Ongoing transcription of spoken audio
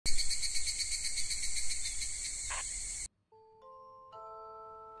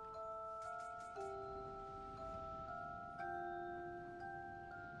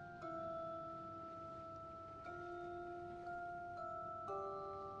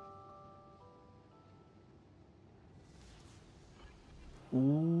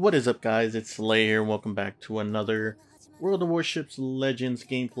What is up, guys? It's Slay here. Welcome back to another World of Warships Legends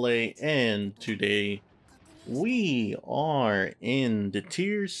gameplay. And today we are in the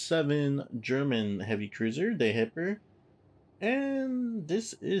Tier 7 German heavy cruiser, the Hipper. And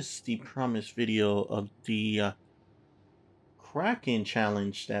this is the promised video of the Kraken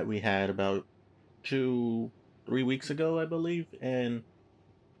challenge that we had about 3 weeks ago, I believe. And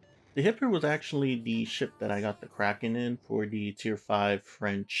the Hipper was actually the ship that I got the Kraken in for the Tier 5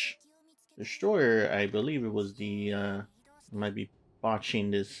 French destroyer. I believe it was the I might be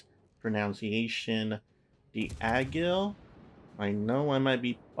botching this pronunciation, the Aigle. I know I might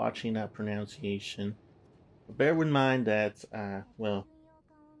be botching that pronunciation, but bear in mind that well,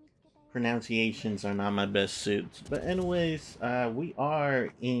 pronunciations are not my best suit. But anyways, we are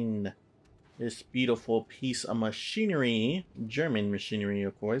in this beautiful piece of machinery, German machinery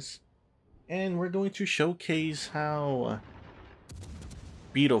of course, and we're going to showcase how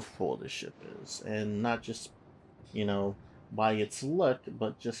beautiful the ship is, and not just, you know, by its look,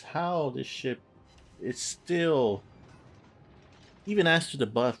 but just how this ship is still, even after the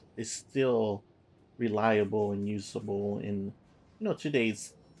buff, is still reliable and usable in,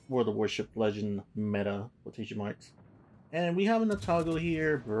 today's World of Warship Legend meta, quotation marks. And we have an toggle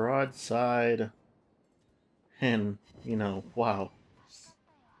here, broadside, and, wow.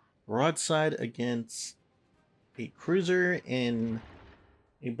 Broadside against a cruiser in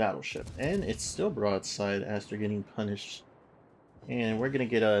a battleship. And it's still broadside after getting punished. And we're going to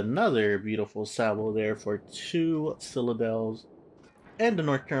get another beautiful salvo there for 2 Citadels. And the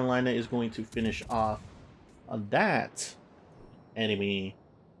North Carolina is going to finish off on that enemy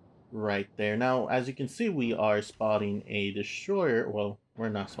right there. Now, as you can see, we are spotting a destroyer. Well, we're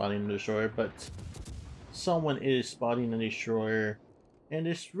not spotting a destroyer, but someone is spotting a destroyer. And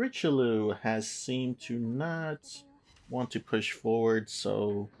this Richelieu has seemed to not want to push forward,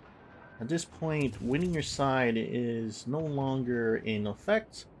 so at this point, winning your side is no longer in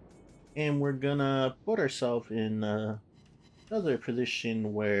effect, and we're gonna put ourselves in another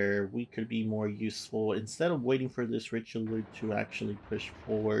position where we could be more useful. Instead of waiting for this Richelieu to actually push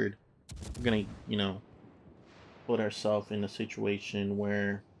forward, we're gonna, put ourselves in a situation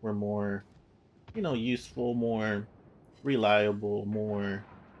where we're more, useful, more reliable, more...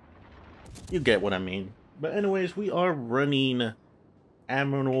 You get what I mean. But anyways, we are running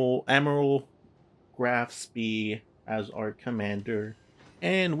Admiral Grafsby as our commander,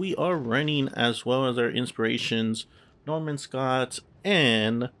 and we are running, as well as our inspirations, Norman Scott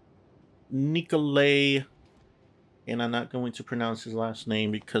and Nicolay, and I'm not going to pronounce his last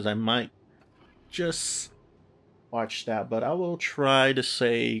name because I might just watch that, but I will try to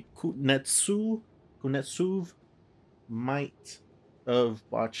say Kunetsuv. Might have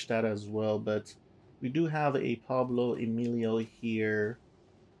watched that as well, but we do have a Pablo Emilio here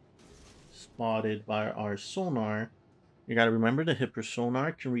spotted by our sonar. You gotta remember the Hipper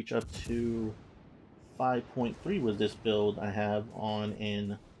sonar can reach up to 5.3 with this build I have on,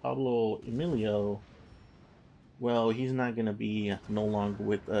 in Pablo Emilio. Well, he's not gonna be no longer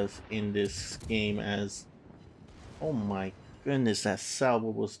with us in this game, as, oh my goodness, that salvo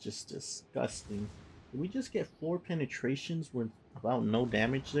was just disgusting. Did we just get 4 penetrations with about no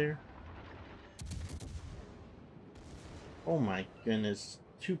damage there? Oh my goodness.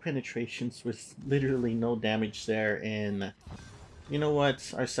 2 penetrations with literally no damage there, and you know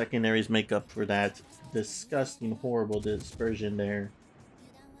what? Our secondaries make up for that disgusting, horrible dispersion there.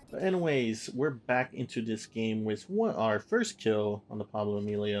 But anyways, we're back into this game with our first kill on the Pablo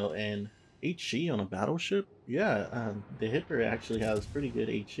Emilio, and HE on a battleship? Yeah, the Hipper actually has pretty good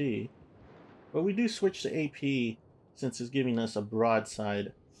HE. But we do switch to AP since it's giving us a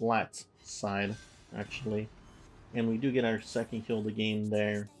broadside, flat side, actually. And we do get our second kill of the game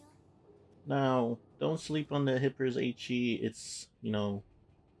there. Now, don't sleep on the Hipper's HE. It's,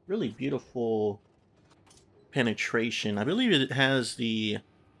 really beautiful penetration. I believe it has the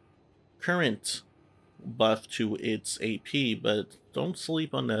current buff to its AP, but don't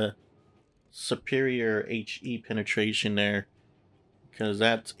sleep on the superior HE penetration there, because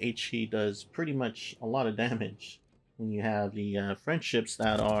that HE does pretty much a lot of damage when you have the French ships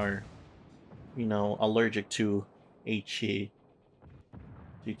that are, allergic to HE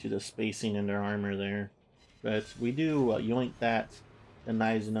due to the spacing in their armor there. But we do yoink that, the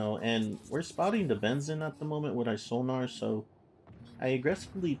Nizno, and we're spotting the Benzin at the moment with our sonar, so I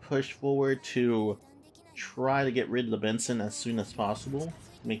aggressively push forward to try to get rid of the Benson as soon as possible,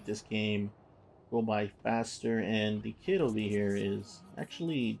 make this game go by faster, and the kid over here is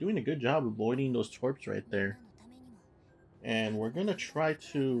actually doing a good job avoiding those torps right there. And we're gonna try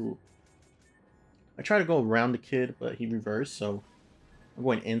to... I try to go around the kid, but he reversed, so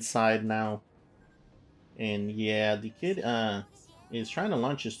We're going inside now. And yeah, the kid is trying to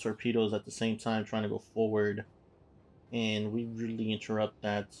launch his torpedoes at the same time, trying to go forward. And we really interrupt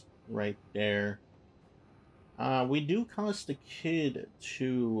that right there. We do cause the kid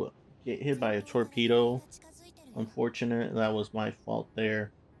to get hit by a torpedo. Unfortunate, that was my fault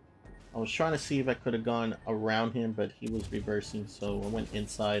there. I was trying to see if I could have gone around him, but he was reversing, so I went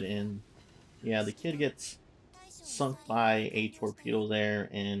inside, and yeah, the kid gets sunk by a torpedo there,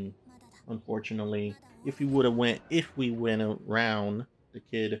 and unfortunately, if we went around the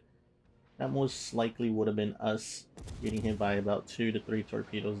kid, that most likely would have been us getting hit by about 2 to 3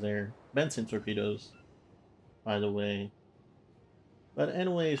 torpedoes there. Benson torpedoes, by the way. But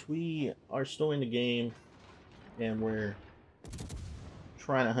anyways, we are still in the game, and we're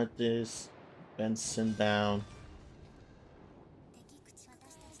trying to hunt this Benson down.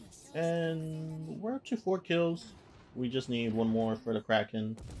 And we're up to 4 kills. We just need one more for the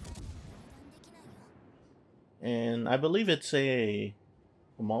Kraken. And I believe it's a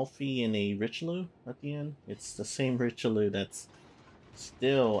Amalfi and a Richelieu at the end. It's the same Richelieu that's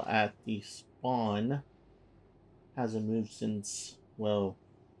still at the spawn. Hasn't moved since, well,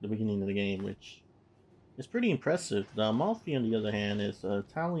 the beginning of the game, which is pretty impressive. The Amalfi, on the other hand, is an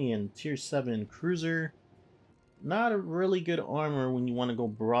Italian tier 7 cruiser. Not a really good armor when you want to go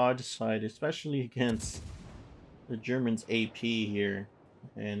broadside, especially against the Germans' AP here.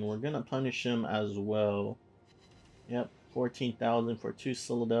 And we're going to punish him as well. Yep, 14,000 for 2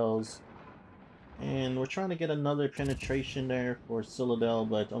 Citadels. And we're trying to get another penetration there for Citadel,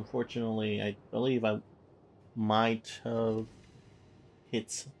 but unfortunately, I believe I might have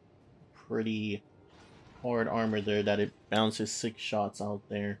hit pretty hard armor there that it bounces 6 shots out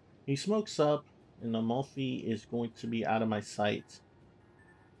there. He smokes up, and Amalfi is going to be out of my sight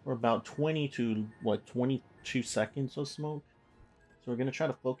for about 20 to, 22 seconds of smoke. So we're going to try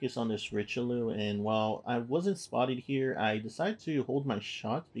to focus on this Richelieu, and while I wasn't spotted here, I decided to hold my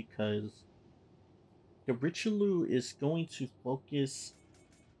shot because the Richelieu is going to focus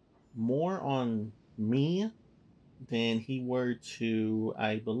more on me than he were to,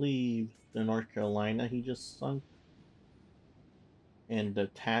 I believe, the North Carolina he just sunk. And the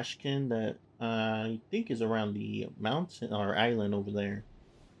Tashkin that I think is around the mountain or island over there.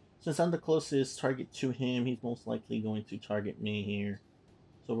 Since I'm the closest target to him, he's most likely going to target me here.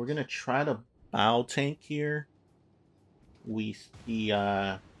 So we're going to try to bow tank here with the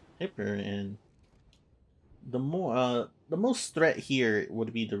Hipper, and the most threat here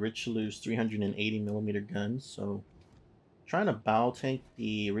would be the Richelieu's 380mm guns. So trying to bow tank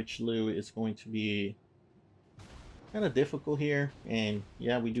the Richelieu is going to be kind of difficult here, and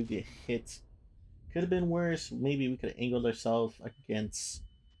yeah, we do get hit. Could have been worse. Maybe we could have angled ourselves against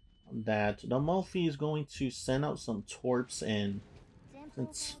that. The Amalfi is going to send out some torps, and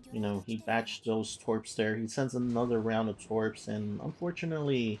since, you know, he batched those torps there, he sends another round of torps, and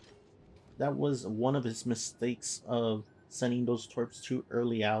unfortunately, that was one of his mistakes of sending those torps too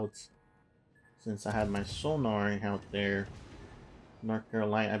early out. Since I had my sonar out there, North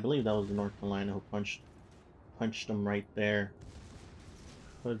Carolina, I believe that was the North Carolina who punched him right there.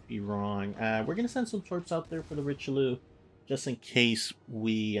 Could be wrong. We're gonna send some torps out there for the Richelieu, just in case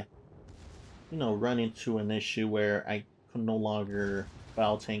we, you know, run into an issue where I could no longer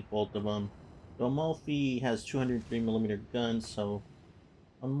foul tank both of them. The Amalfi has 203mm guns, so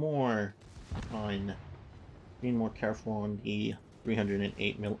I'm more on being more careful on the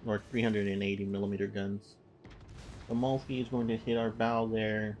 380mm guns. The Amalfi is going to hit our bow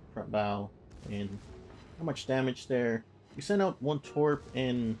there, front bow, and how much damage there? We sent out 1 torp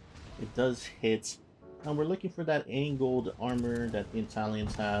and it does hit. Now we're looking for that angled armor that the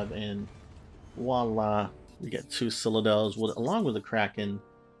Italians have, and voila, we get 2 Citadels with, along with the Kraken,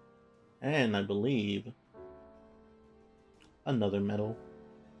 and I believe another medal.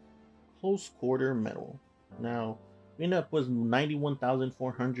 Close quarter medal. Now we end up with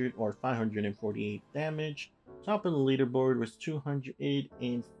 91,400 or 548 damage. Top of the leaderboard was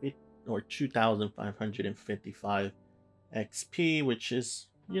 250 or 2,555 XP, which is,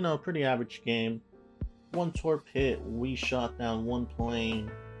 you know, pretty average game. 1 torp hit, we shot down 1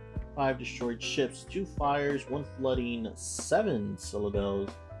 plane, 5 destroyed ships, 2 fires, 1 flooding, 7 Citadels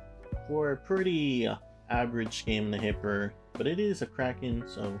for a pretty average game in the Hipper. But it is a Kraken,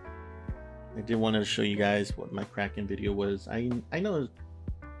 so I did want to show you guys what my Kraken video was. I know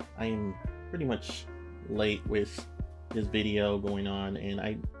I am pretty much late with this video going on, and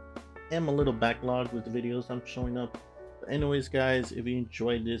I am a little backlogged with the videos I'm showing up. But anyways, guys, if you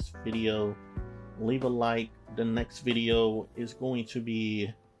enjoyed this video, leave a like. The next video is going to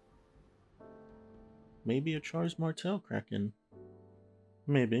be maybe a Charles Martel Kraken.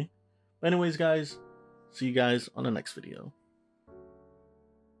 Maybe. But anyways, guys, see you guys on the next video.